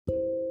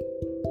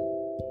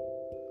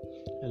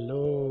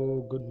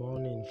Good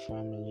morning,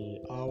 family.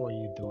 How are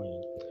you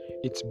doing?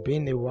 It's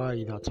been a while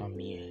that I'm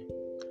here.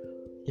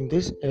 In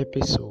this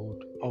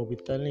episode, I'll be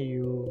telling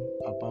you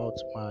about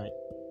my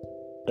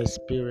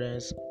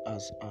experience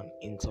as an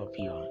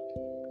interviewer.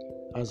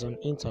 As an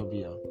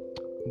interviewer,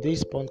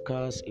 this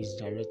podcast is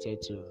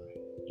directed to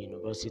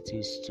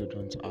university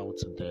students out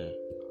there.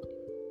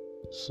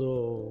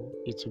 So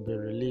it will be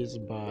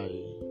released by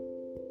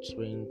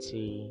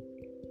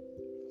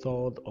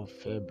 23rd of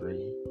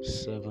February,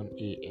 7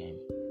 a.m.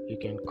 You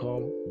can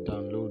come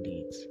download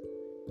it.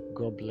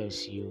 God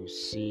bless you.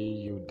 See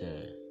you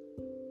there.